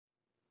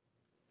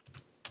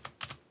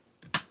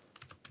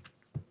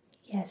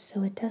Yes,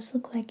 so it does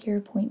look like your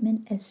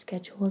appointment is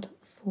scheduled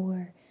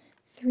for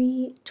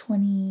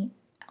 3:20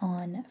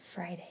 on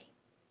Friday.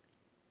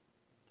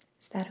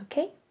 Is that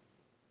okay?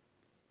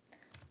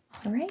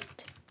 All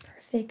right,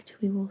 perfect.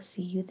 We will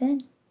see you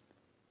then.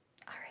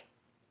 All right,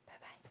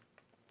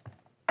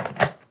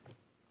 bye-bye.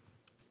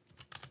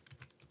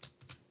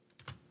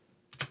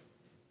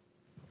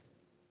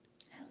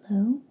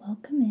 Hello,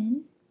 welcome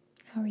in.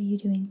 How are you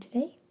doing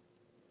today?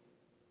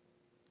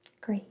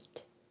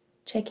 Great.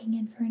 Checking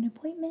in for an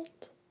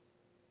appointment?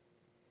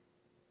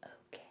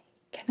 Okay.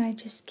 Can I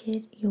just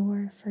get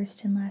your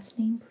first and last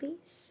name,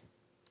 please?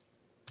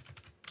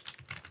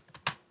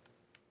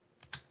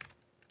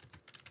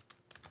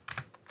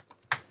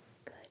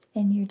 Good.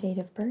 And your date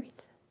of birth?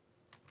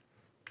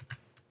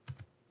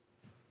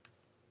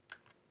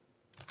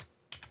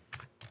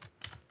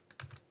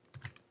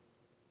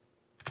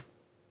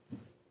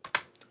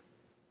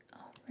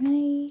 All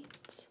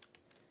right.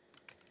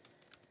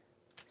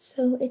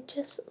 So it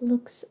just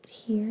looks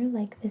here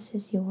like this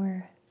is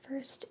your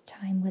first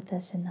time with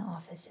us in the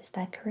office. Is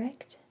that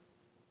correct?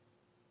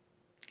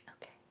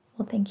 Okay.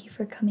 Well, thank you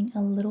for coming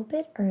a little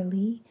bit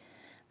early.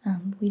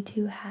 We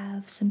do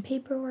have some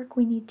paperwork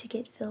we need to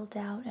get filled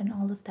out and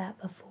all of that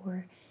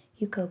before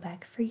you go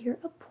back for your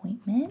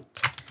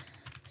appointment.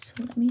 So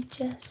let me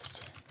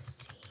just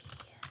see.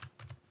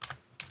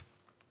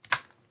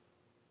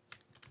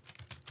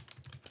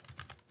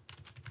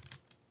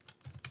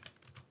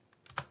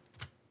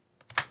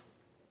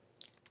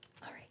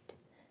 All right.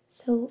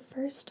 So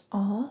first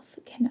off,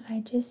 can I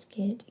just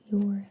get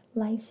your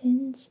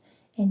license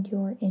and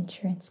your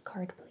insurance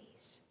card,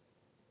 please?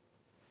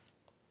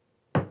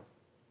 Thank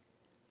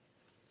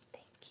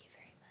you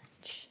very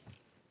much.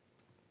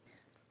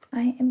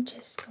 I am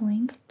just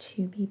going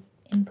to be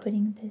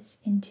inputting this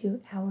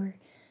into our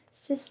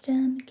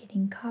system,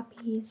 getting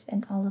copies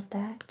and all of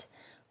that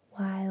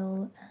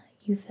while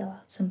you fill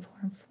out some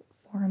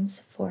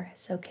forms for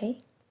us, okay?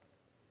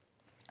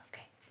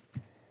 Okay.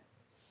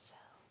 So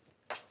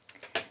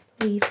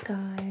we've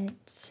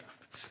got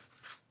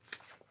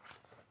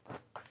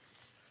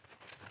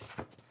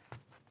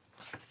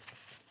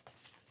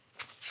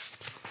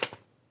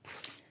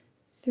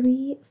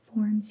 3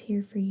 forms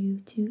here for you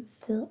to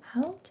fill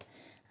out.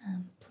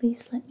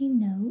 Please let me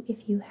know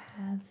if you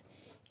have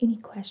any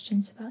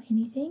questions about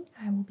anything.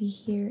 I will be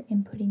here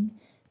inputting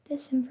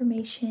this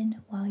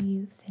information while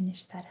you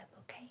finish that up,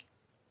 okay?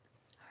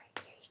 All right,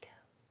 here you go.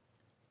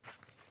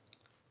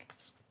 Okay.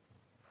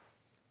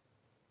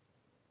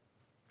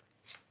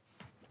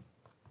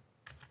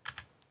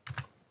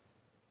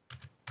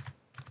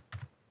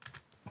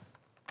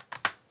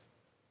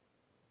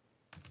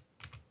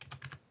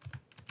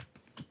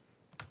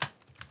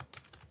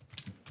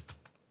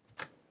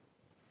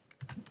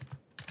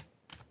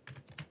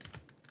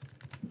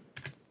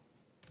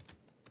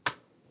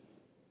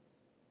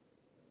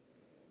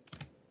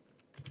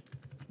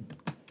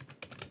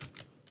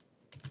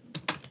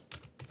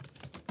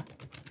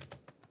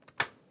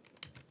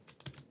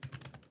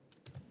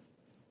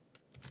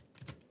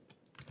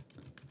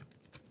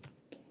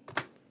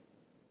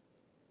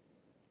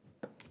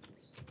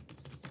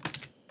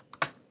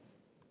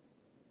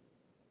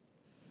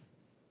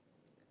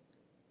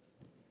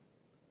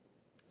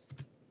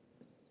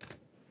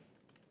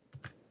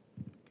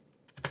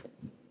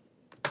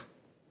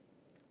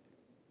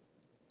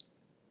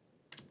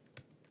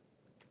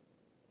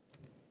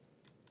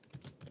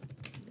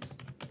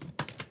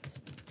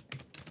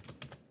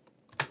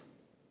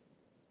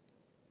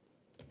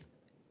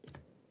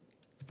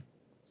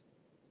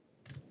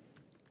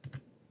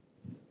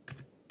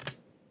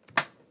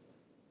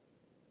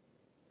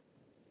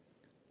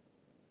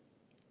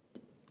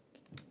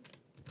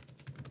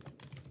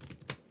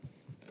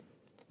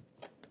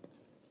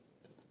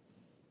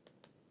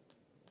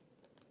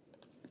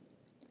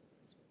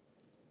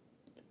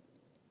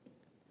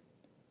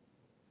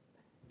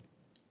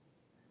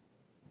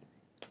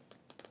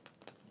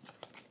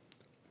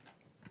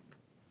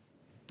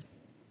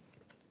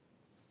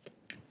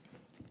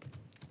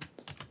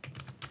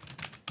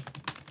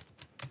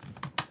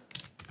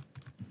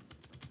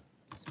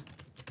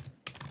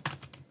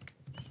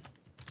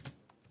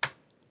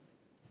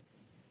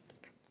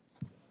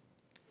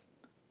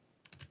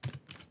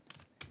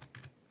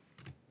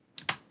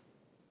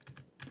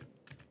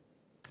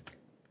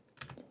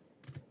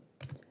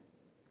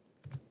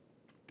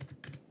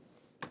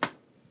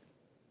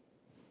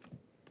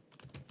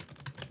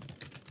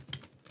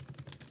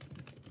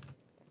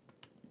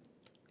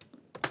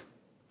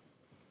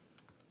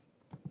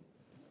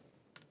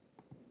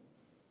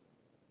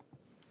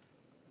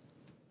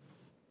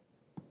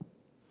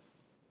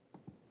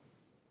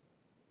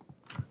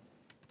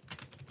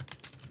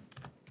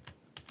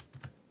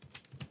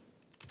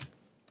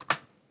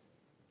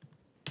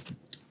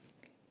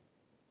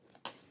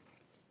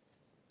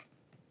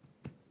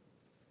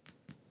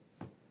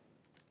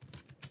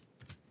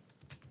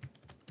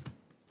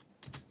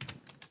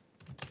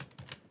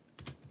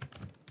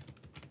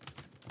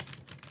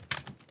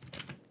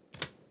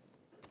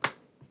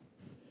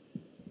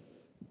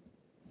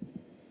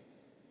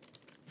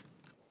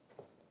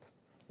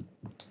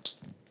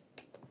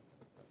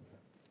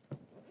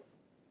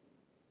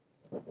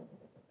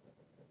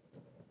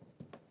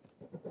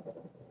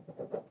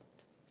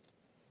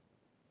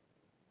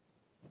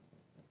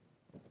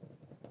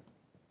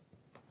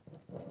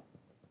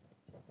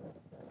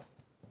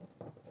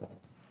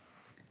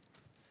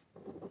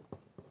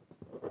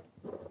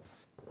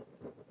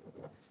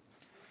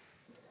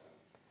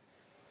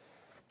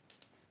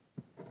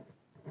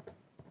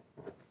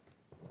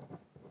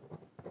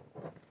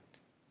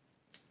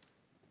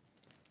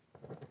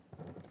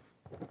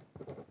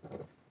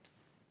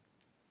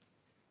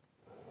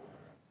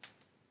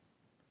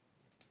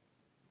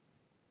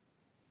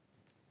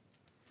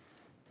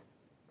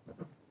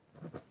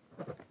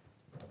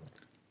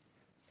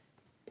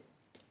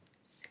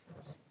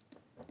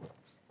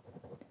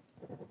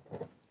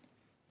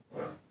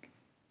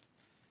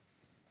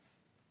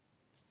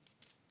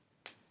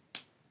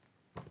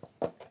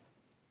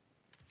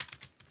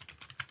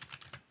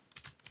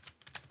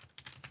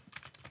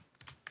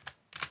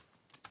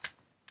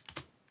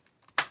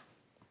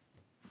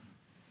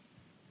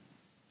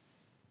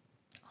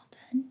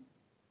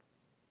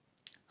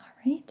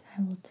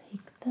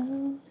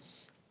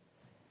 those.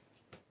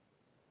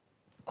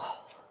 Oh,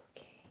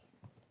 okay.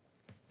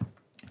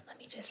 Let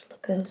me just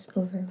look those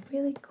over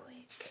really quick.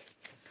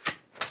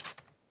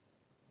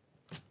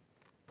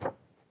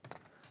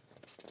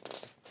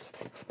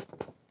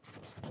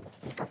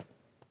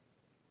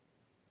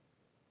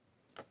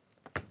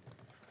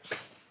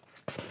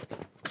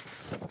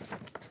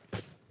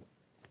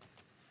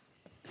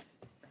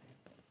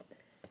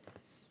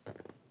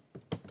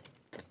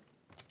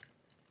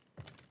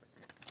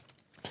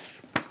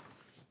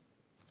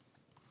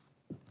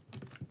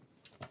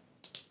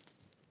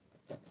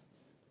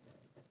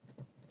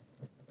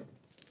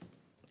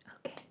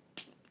 Okay,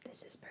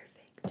 this is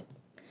perfect.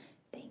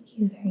 Thank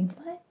you very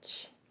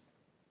much.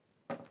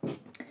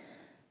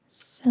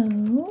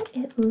 So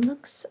it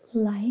looks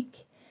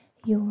like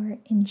your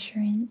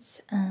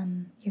insurance,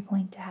 you're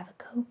going to have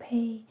a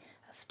copay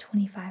of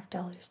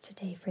 $25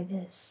 today for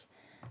this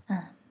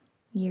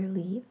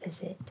yearly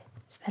visit.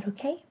 Is that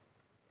okay?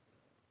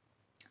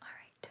 All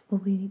right. Will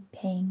we be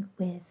paying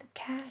with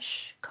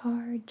cash,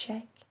 card,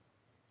 check?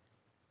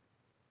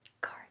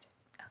 Card.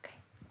 Okay.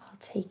 I'll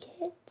take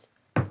it.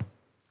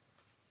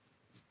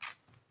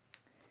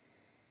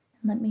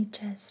 Let me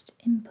just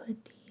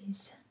input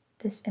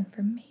this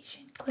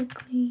information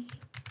quickly.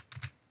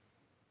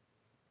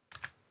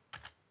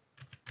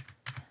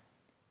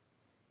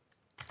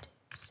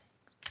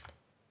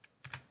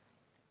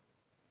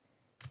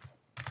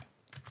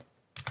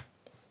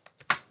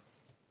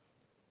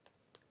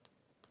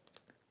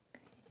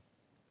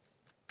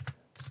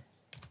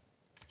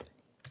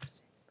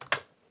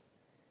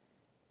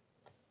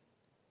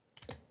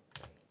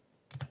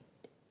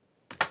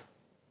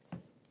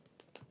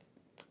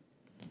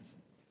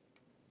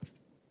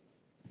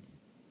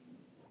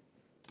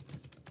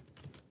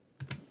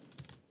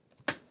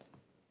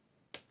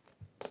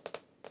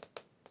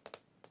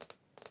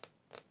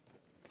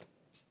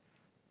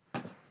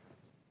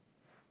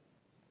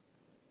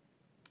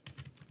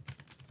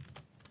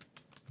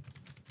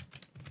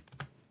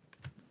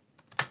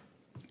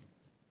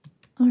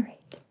 All right,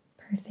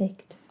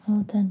 perfect.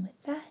 All done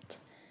with that.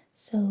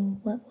 So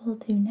what we'll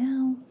do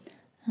now,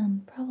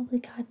 probably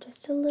got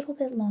just a little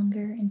bit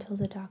longer until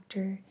the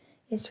doctor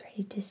is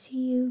ready to see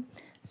you.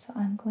 So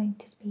I'm going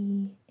to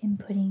be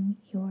inputting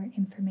your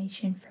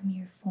information from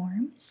your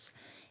forms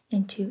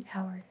into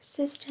our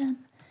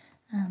system.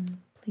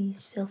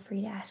 Please feel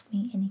free to ask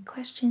me any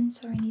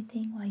questions or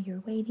anything while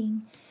you're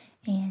waiting,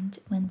 and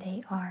when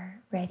they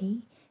are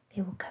ready,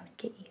 they will come and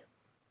get you.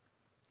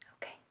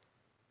 Okay.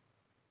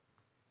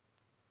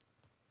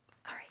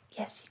 All right,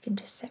 yes, you can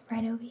just sit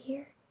right over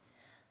here.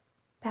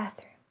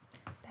 Bathroom.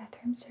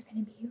 Bathrooms are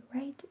going to be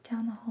right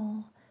down the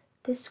hall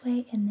this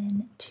way and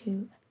then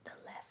to the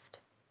left.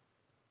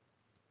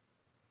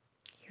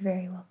 You're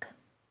very welcome.